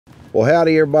Well,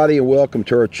 howdy everybody, and welcome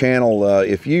to our channel.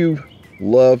 If you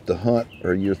love to hunt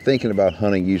or you're thinking about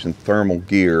hunting using thermal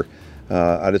gear,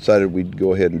 I decided we'd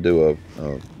go ahead and do a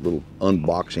little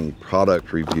unboxing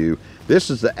product review. This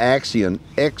is the Axion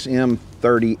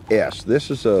XM30S. This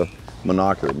is a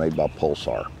monocular made by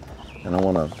Pulsar, and I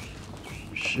want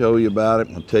to show you about it.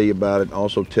 I'll tell you about it, and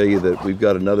also tell you that we've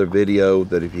got another video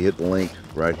that if you hit the link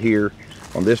right here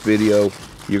on this video,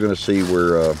 you're going to see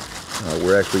where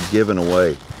we're actually giving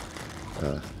away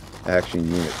Axion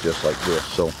units just like this.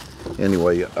 So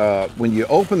anyway, when you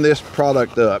open this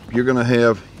product up, you're going to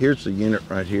have, here's the unit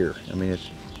right here. I mean, it's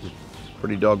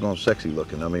pretty doggone sexy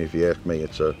looking. I mean, if you ask me,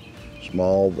 it's a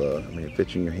small, I mean, it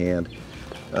fits in your hand.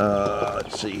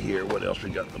 Let's see here, what else we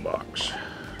got in the box.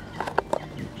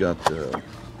 We've got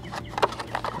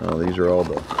these are all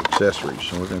the accessories.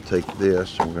 So we're going to take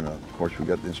this, and we're going to, of course, we've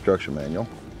got the instruction manual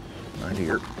right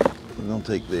here. We're going to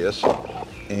take this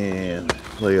and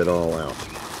lay it all out.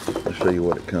 I'll show you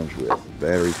what it comes with.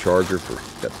 Battery charger for,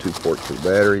 got 2 ports for the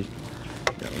battery.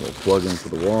 Got a little plug-in for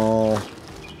the wall.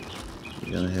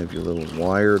 You're going to have your little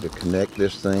wire to connect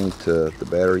this thing to the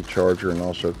battery charger, and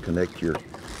also connect your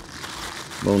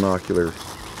monocular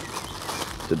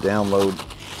to download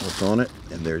what's on it.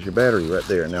 And there's your battery right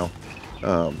there. Now,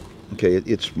 okay,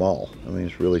 it's small. I mean,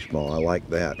 it's really small. I like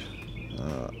that.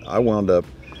 I wound up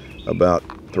about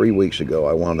 3 weeks ago,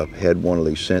 had one of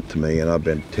these sent to me, and I've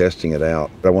been testing it out.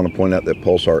 I want to point out that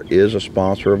Pulsar is a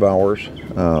sponsor of ours,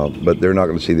 but they're not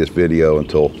going to see this video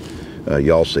until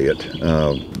y'all see it.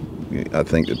 I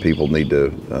think that people need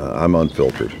to, I'm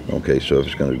unfiltered, okay, so if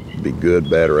it's going to be good,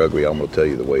 bad, or ugly, I'm going to tell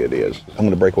you the way it is. I'm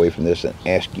going to break away from this and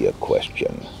ask you a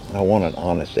question. I want an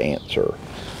honest answer,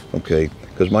 okay,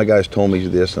 because my guys told me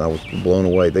this and I was blown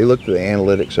away. They looked at the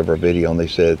analytics of our video and they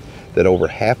said that over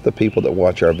half the people that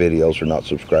watch our videos are not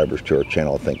subscribers to our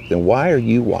channel. I think, then why are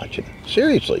you watching?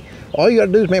 Seriously, all you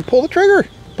gotta do is, man, pull the trigger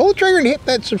and hit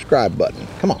that subscribe button.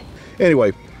 Come on.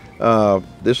 Anyway,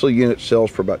 this little unit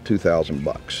sells for about 2,000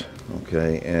 bucks.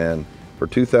 Okay, and for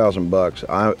 2,000 bucks,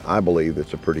 I believe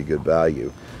it's a pretty good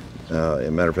value. As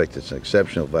a matter of fact, it's an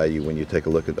exceptional value when you take a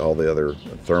look at all the other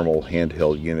thermal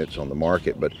handheld units on the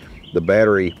market. But the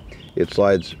battery, it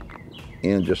slides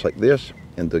in just like this.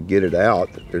 And to get it out,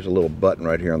 there's a little button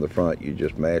right here on the front. You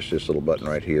just mash this little button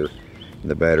right here, and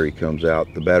the battery comes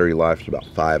out. The battery life is about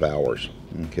 5 hours,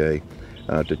 okay?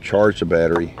 To charge the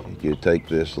battery, you take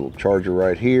this little charger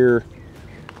right here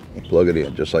and plug it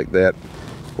in, just like that.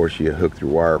 Of course, you hook your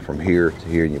wire from here to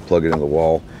here, and you plug it in the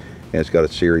wall, and it's got a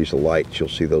series of lights. You'll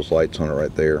see those lights on it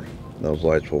right there. Those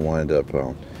lights will wind up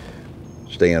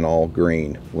staying all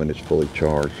green when it's fully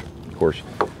charged. Of course,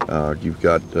 you've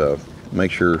got, make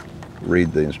sure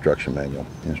read the instruction manual.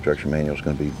 The instruction manual is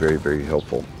going to be very, very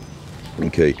helpful.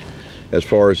 Okay, as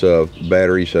far as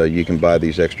batteries, you can buy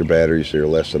these extra batteries. They're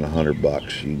less than 100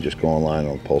 bucks. You can just go online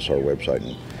on the Pulsar website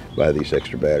and buy these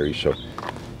extra batteries. So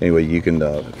anyway, you can,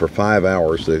 for 5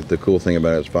 hours, the cool thing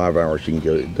about it is 5 hours, you can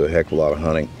go do a heck of a lot of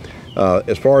hunting.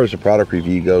 As far as the product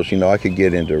review goes, you know, I could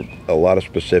get into a lot of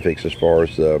specifics as far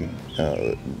as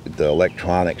the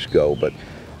electronics go, but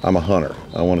I'm a hunter.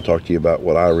 I want to talk to you about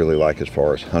what I really like as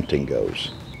far as hunting goes.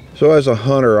 So as a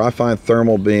hunter, I find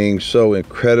thermal being so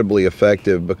incredibly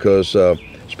effective because,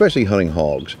 especially hunting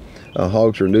hogs.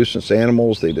 Hogs are nuisance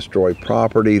animals. They destroy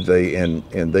property. They're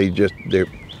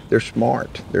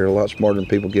smart. They're a lot smarter than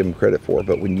people give them credit for.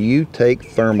 But when you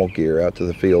take thermal gear out to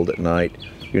the field at night,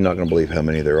 you're not going to believe how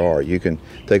many there are. You can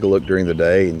take a look during the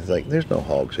day and think, there's no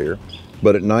hogs here.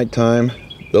 But at nighttime,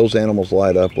 those animals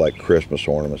light up like Christmas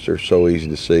ornaments. They're so easy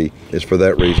to see. It's for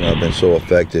that reason I've been so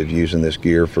effective using this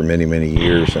gear for many, many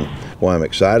years, and why I'm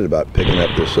excited about picking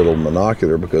up this little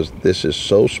monocular, because this is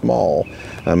so small,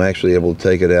 I'm actually able to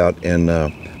take it out and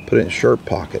put it in a shirt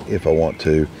pocket if I want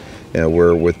to. And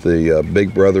where with the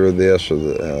big brother of this, or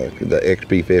the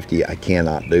XP50, I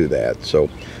cannot do that. So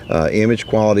image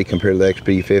quality compared to the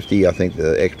XP50, I think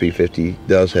the XP50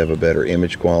 does have a better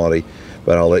image quality,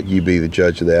 but I'll let you be the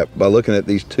judge of that. By looking at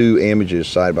these two images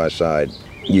side by side,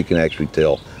 you can actually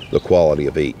tell the quality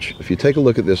of each. If you take a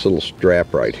look at this little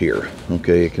strap right here,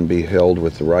 okay, it can be held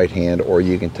with the right hand, or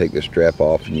you can take the strap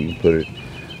off and you can put it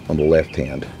on the left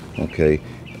hand, okay.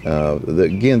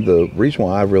 Again, the reason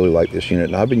why I really like this unit,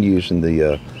 and I've been using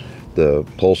the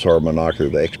Pulsar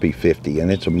monocular, the XP50,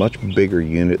 and it's a much bigger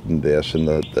unit than this, and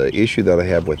the issue that I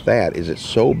have with that is it's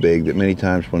so big that many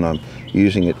times when I'm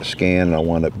using it to scan and I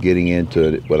wind up getting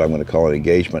into it, what I'm going to call an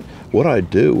engagement, what I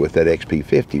do with that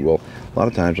XP50, well, a lot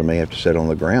of times I may have to set it on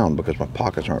the ground because my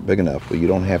pockets aren't big enough. But you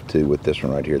don't have to with this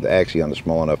one right here. The Axion is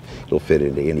small enough, it'll fit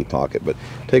into any pocket. But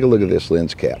take a look at this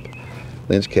lens cap.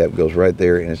 lens cap goes right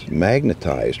there, and it's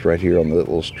magnetized right here on the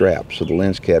little strap. So the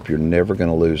lens cap, you're never going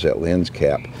to lose that lens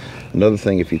cap. Another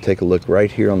thing, if you take a look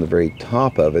right here on the very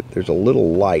top of it, there's a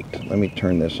little light. Let me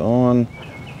turn this on.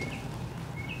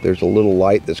 There's a little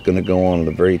light that's going to go on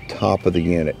the very top of the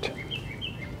unit.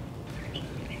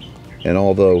 And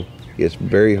although it's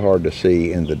very hard to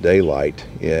see in the daylight,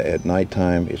 at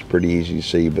nighttime it's pretty easy to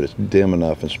see, but it's dim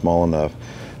enough and small enough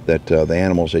that the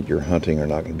animals that you're hunting are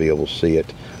not going to be able to see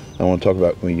it. I want to talk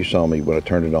about when you saw me when I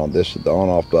turned it on. The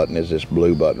on-off button is this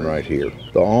blue button right here.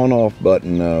 The on-off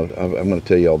button, I'm going to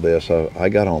tell you all this. I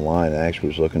got online and actually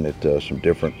was looking at some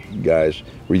different guys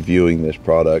reviewing this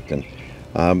product, and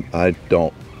I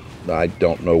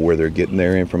don't know where they're getting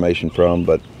their information from,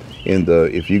 but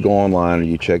if you go online and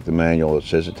you check the manual, it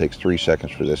says it takes 3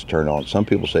 seconds for this to turn on. Some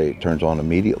people say it turns on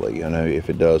immediately, and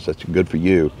if it does, that's good for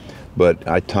you. But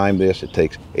I timed this. It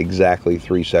takes exactly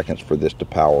 3 seconds for this to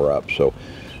power up. So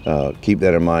keep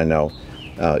that in mind. Now,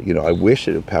 I wish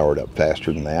it had powered up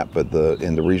faster than that, but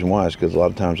the reason why is because a lot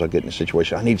of times I get in a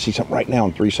situation, I need to see something right now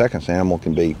in 3 seconds. The animal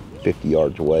can be 50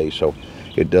 yards away, so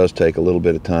it does take a little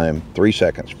bit of time, 3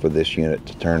 seconds for this unit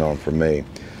to turn on for me.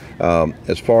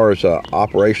 As far as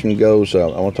operation goes, I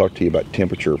want to talk to you about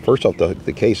temperature. First off,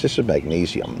 the case, this is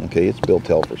magnesium. Okay, it's built to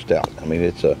hell for stout. I mean,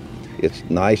 it's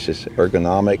nice, it's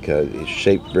ergonomic, it's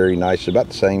shaped very nice. It's about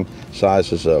the same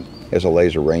size as a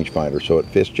laser rangefinder, so it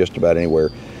fits just about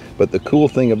anywhere. But the cool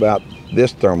thing about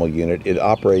this thermal unit, it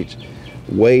operates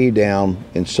way down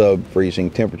in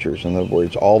sub-freezing temperatures. In other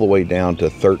words, all the way down to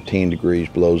 13 degrees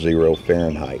below 0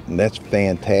 Fahrenheit, and that's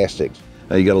fantastic.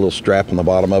 Now you got a little strap on the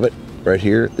bottom of it right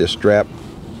here. This strap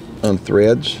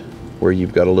unthreads where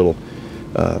you've got a little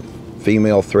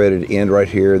female threaded end right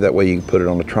here. That way you can put it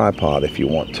on a tripod if you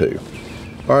want to.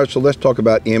 All right, so let's talk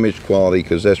about image quality,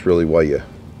 because that's really why you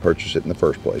purchase it in the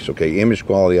first place. Okay, image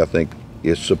quality I think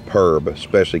is superb,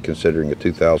 especially considering a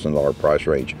 $2,000 price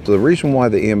range. So the reason why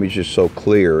the image is so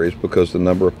clear is because the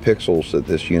number of pixels that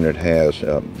this unit has,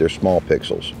 they're small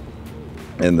pixels,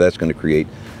 and that's going to create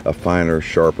a finer,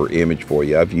 sharper image for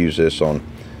you. I've used this on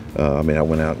I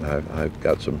went out and I've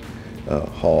got some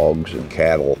hogs and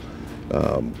cattle,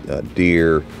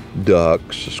 deer,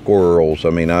 ducks, squirrels.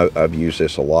 I've used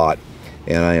this a lot,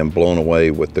 and I am blown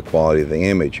away with the quality of the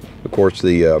image. Of course,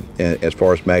 as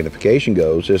far as magnification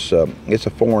goes, it's a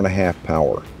 4.5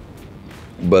 power,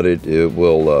 but it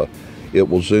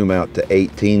will zoom out to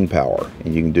 18 power,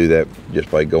 and you can do that just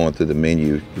by going through the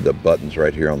menu, the buttons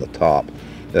right here on the top.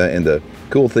 And the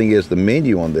cool thing is the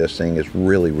menu on this thing is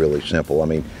really, really simple.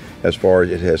 As far as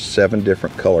it has 7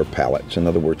 different color palettes, in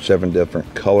other words, 7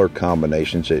 different color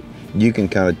combinations. You can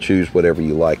kind of choose whatever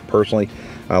you like. Personally,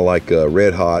 I like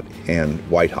red hot and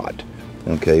white hot.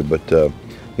 Okay, but to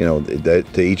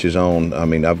each his own.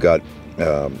 I've got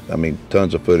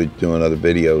tons of footage doing other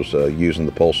videos using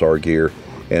the Pulsar gear,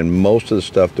 and most of the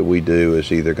stuff that we do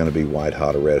is either going to be white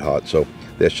hot or red hot. So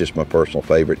that's just my personal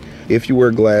favorite. If you wear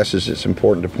glasses, it's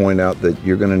important to point out that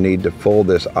you're going to need to fold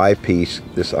this eyepiece,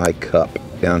 this eye cup,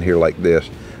 down here like this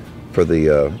for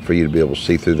you to be able to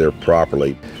see through there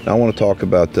properly. Now I want to talk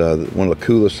about one of the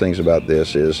coolest things about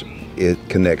this is it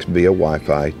connects via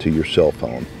Wi-Fi to your cell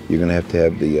phone. You're going to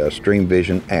have the Stream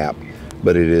Vision app,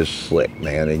 but it is slick,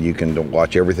 man, and you can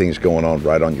watch everything that's going on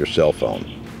right on your cell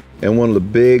phone. And one of the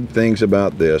big things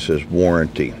about this is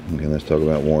warranty. Okay, let's talk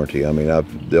about warranty.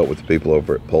 I've dealt with the people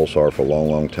over at Pulsar for a long,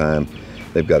 long time.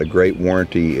 They've got a great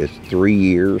warranty. It's 3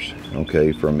 years,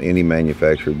 okay, from any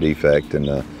manufacturer defect,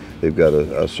 and they've got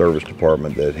a service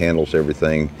department that handles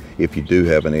everything if you do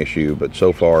have an issue. But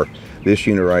so far, this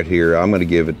unit right here, I'm going to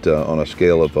give it on a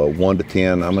scale of 1 to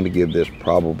 10. I'm going to give this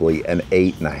probably an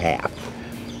 8.5.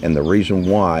 And the reason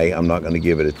why I'm not going to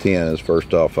give it a 10 is,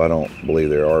 first off, I don't believe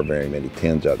there are very many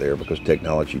 10s out there because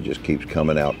technology just keeps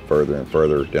coming out further and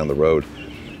further down the road.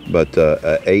 But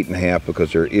 8.5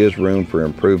 because there is room for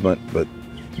improvement. But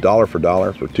dollar for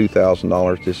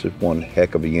 $2,000, this is one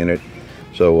heck of a unit.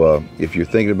 So if you're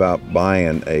thinking about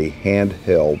buying a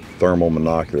handheld thermal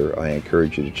monocular, I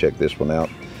encourage you to check this one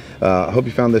out. I hope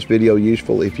you found this video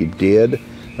useful. If you did,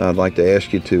 I'd like to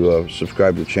ask you to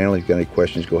subscribe to the channel. If you've got any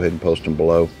questions, go ahead and post them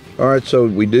below. All right, so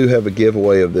we do have a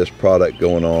giveaway of this product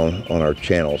going on our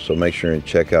channel, so make sure and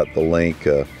check out the link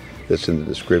that's in the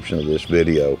description of this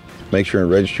video. Make sure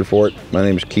and register for it. My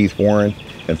name is Keith Warren,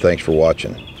 and thanks for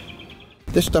watching.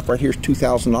 This stuff right here is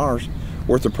 $2,000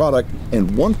 worth of product,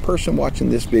 and one person watching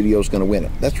this video is going to win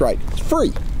it. That's right, it's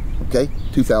free, okay?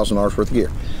 $2,000 worth of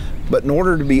gear. But in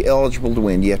order to be eligible to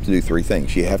win, you have to do 3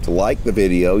 things. You have to like the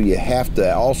video, you have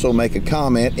to also make a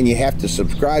comment, and you have to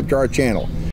subscribe to our channel.